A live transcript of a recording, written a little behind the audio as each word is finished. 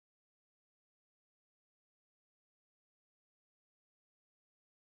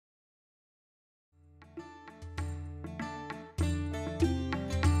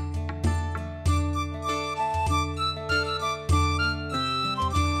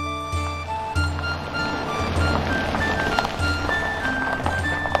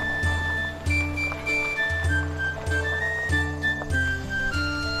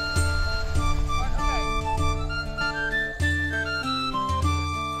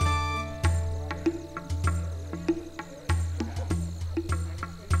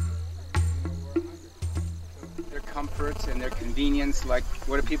comforts and their convenience. Like,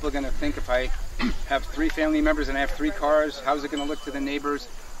 what are people going to think if I have 3 family members and I have 3 cars? How's it going to look to the neighbors?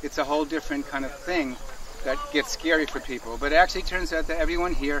 It's a whole different kind of thing that gets scary for people. But it actually turns out that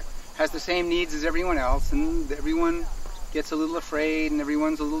everyone here has the same needs as everyone else, and everyone gets a little afraid and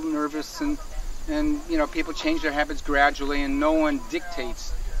everyone's a little nervous, and you know, people change their habits gradually, and no one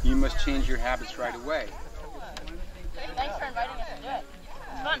dictates you must change your habits right away. Thanks for inviting us to do it.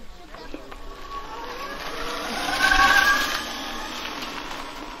 It's fun.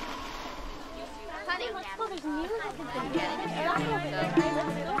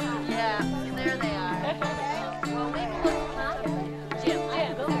 Yeah, there they are. Well, maybe let's Jim.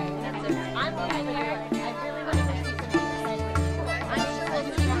 I'm going here. I really want to see some. I'm just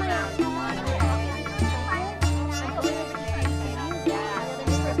looking around.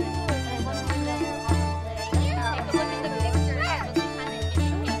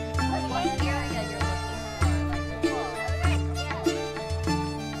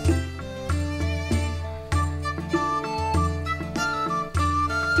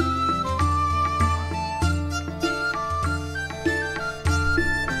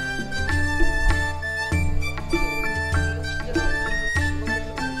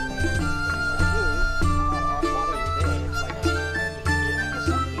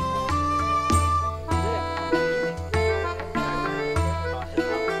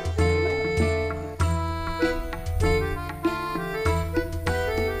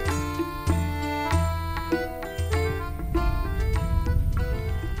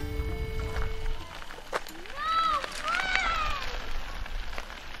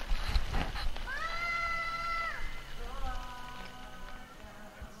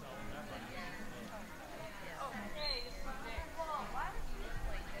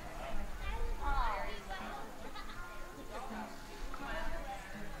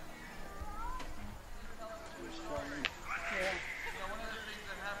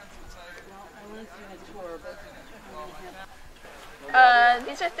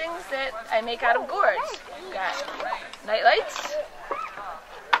 These are things that I make out of gourds. We've got night lights,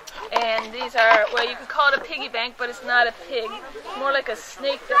 and these are, well, you could call it a piggy bank, but it's not a pig. It's more like a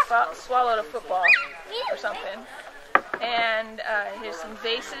snake that swallowed a football or something. And here's some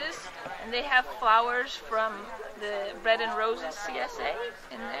vases, and they have flowers from the Bread and Roses CSA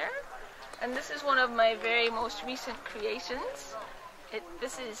in there. And this is one of my very most recent creations.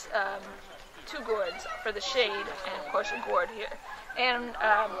 This is 2 gourds for the shade, and of course a gourd here. And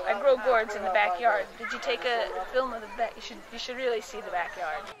I grow gourds in the backyard. Did you take a film of the back? You should really see the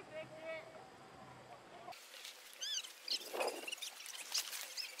backyard.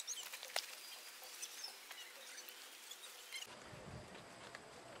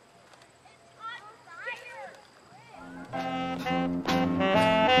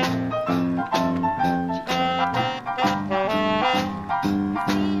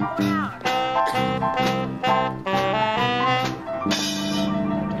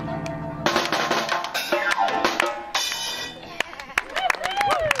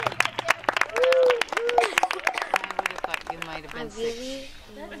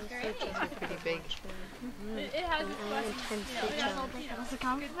 Pretty big. It has Was it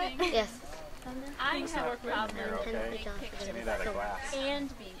compliment? Yes. I have a problem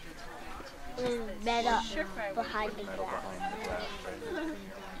and being Bed up behind the glass.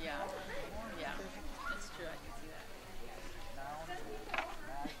 Yeah, that's true. I can see that.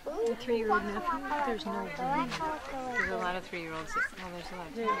 The 3-year-old nephew, there's no room. There's a lot of 3-year-olds. Well, there's a lot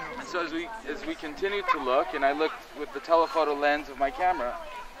of 2-year-olds. So as we continued to look, and I looked with the telephoto lens of my camera,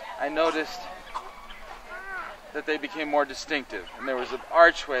 I noticed that they became more distinctive, and there was an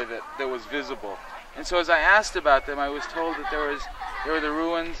archway that was visible. And so as I asked about them, I was told that they were the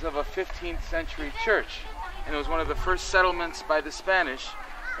ruins of a 15th century church, and it was one of the first settlements by the Spanish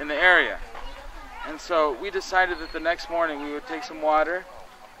in the area. And so we decided that the next morning we would take some water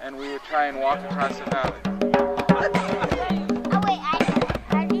and we would try and walk across the valley.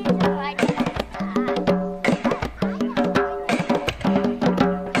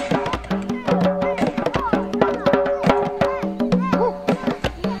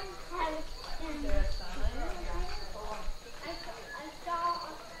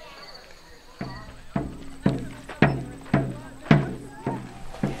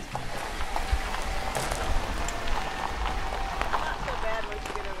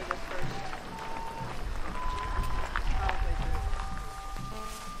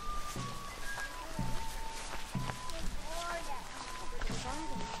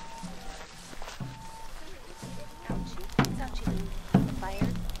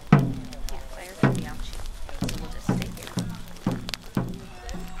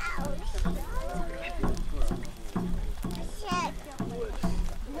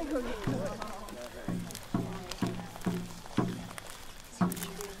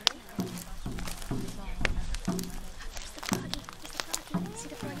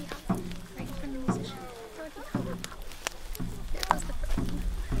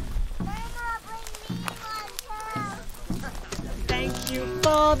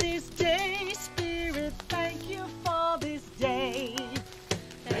 this day, Spirit, thank you for this day.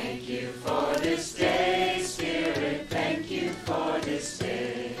 Thank you for this day, Spirit, thank you for this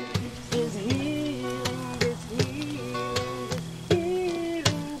day. This healing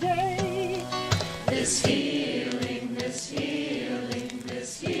day. This healing, this healing,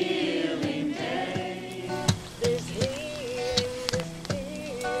 this healing day. This healing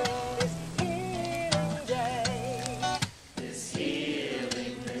day. This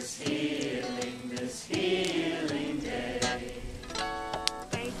healing, this healing, this healing day.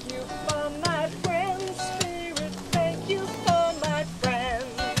 Thank you for my friends, Spirit, thank you for my friends.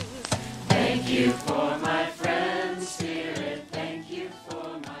 Thank you for my friends, Spirit, thank you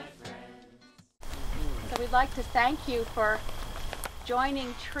for my friends. So we'd like to thank you for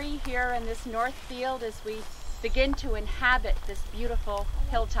joining Tree here in this north field as we begin to inhabit this beautiful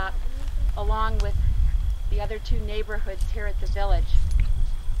hilltop along with the other two neighborhoods here at the village.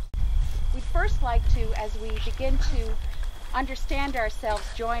 We'd first like to, as we begin to understand ourselves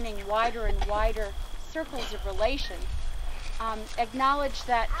joining wider and wider circles of relations, acknowledge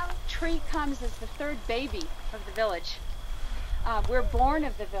that Tree comes as the third baby of the village. We're born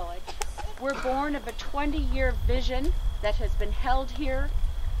of the village. We're born of a 20-year vision that has been held here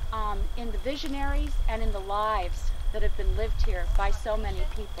in the visionaries and in the lives that have been lived here by so many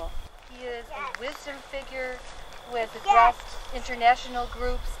people. He is a wisdom figure who has addressed international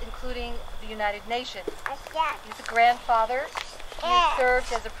groups, including the United Nations. He's a grandfather. He has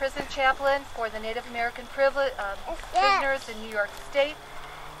served as a prison chaplain for the Native American prisoners in New York State,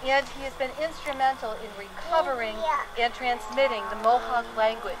 and he has been instrumental in recovering and transmitting the Mohawk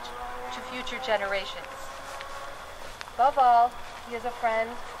language to future generations. Above all, he is a friend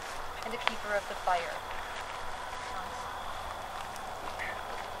and a keeper of the fire.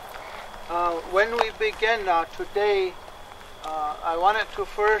 When we begin today, I wanted to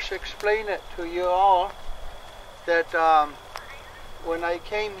first explain it to you all that when I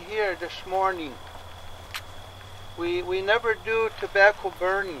came here this morning, we never do tobacco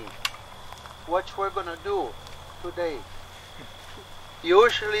burning, which we're going to do today.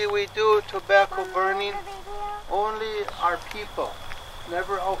 Usually we do tobacco burning only our people,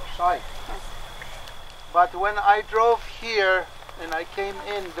 never outside. But when I drove here and I came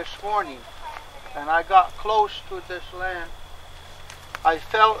in this morning and I got close to this land, I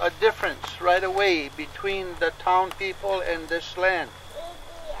felt a difference right away between the town people and this land.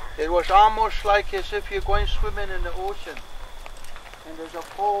 It was almost like as if you're going swimming in the ocean and there's a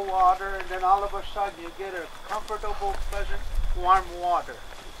cold water, and then all of a sudden you get a comfortable, pleasant, warm water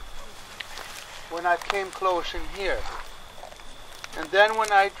when I came close in here. And then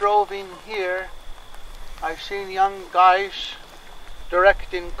when I drove in here, I seen young guys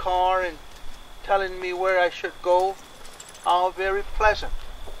directing car and telling me where I should go. All very pleasant,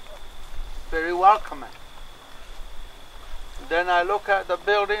 very welcoming. Then I look at the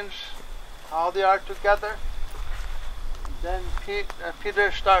buildings, how they are together. Then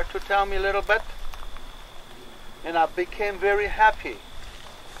Peter started to tell me a little bit, and I became very happy,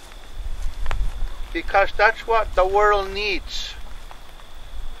 because that's what the world needs,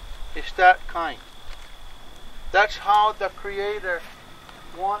 is that kind. That's how the Creator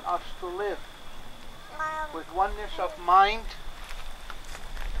wants us to live, with oneness of mind,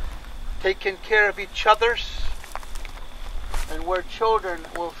 taking care of each other's, and where children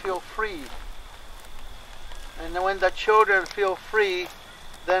will feel free. And when the children feel free,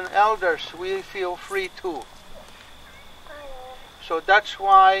 then elders, we feel free too. So that's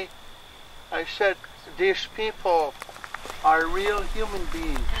why I said these people are real human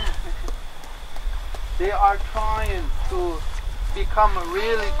beings. They are trying to become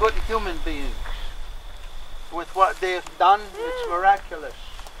really good human beings. With what they've done, it's miraculous.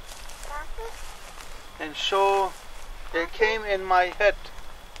 And so it came in my head,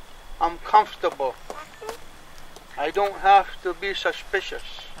 I'm comfortable. I don't have to be suspicious.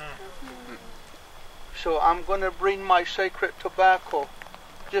 So I'm going to bring my sacred tobacco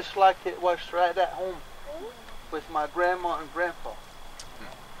just like it was right at home with my grandma and grandpa.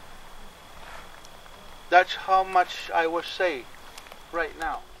 That's how much I will say right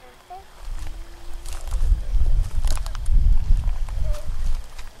now.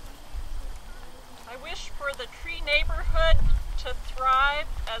 I wish for the Tree neighborhood to thrive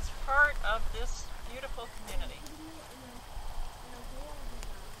as part of this beautiful community.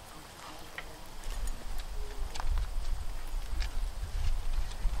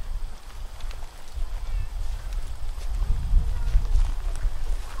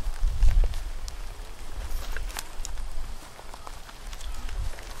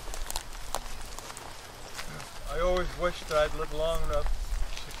 I always wished that I'd live long enough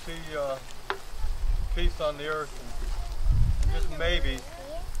to see peace on the earth, and just maybe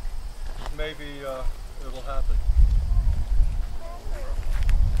it'll happen.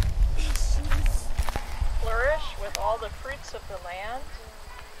 Flourish with all the fruits of the land,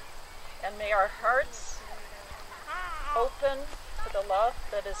 and may our hearts open to the love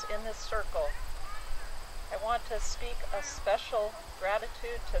that is in this circle. I want to speak a special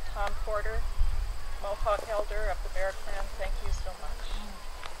gratitude to Tom Porter, Mohawk Elder of the Bear Clan. Thank you so much.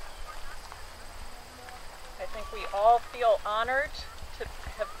 I think we all feel honored to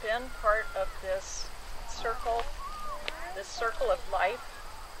have been part of this circle of life.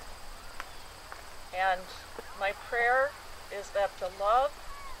 And my prayer is that the love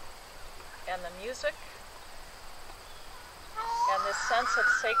and the music and this sense of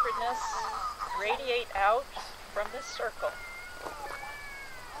sacredness radiate out from this circle,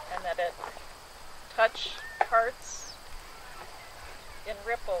 and that it touch hearts in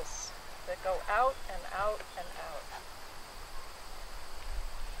ripples that go out and out and out.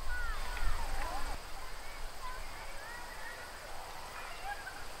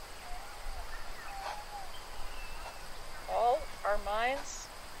 All our minds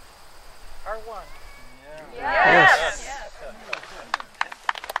are one. Yes.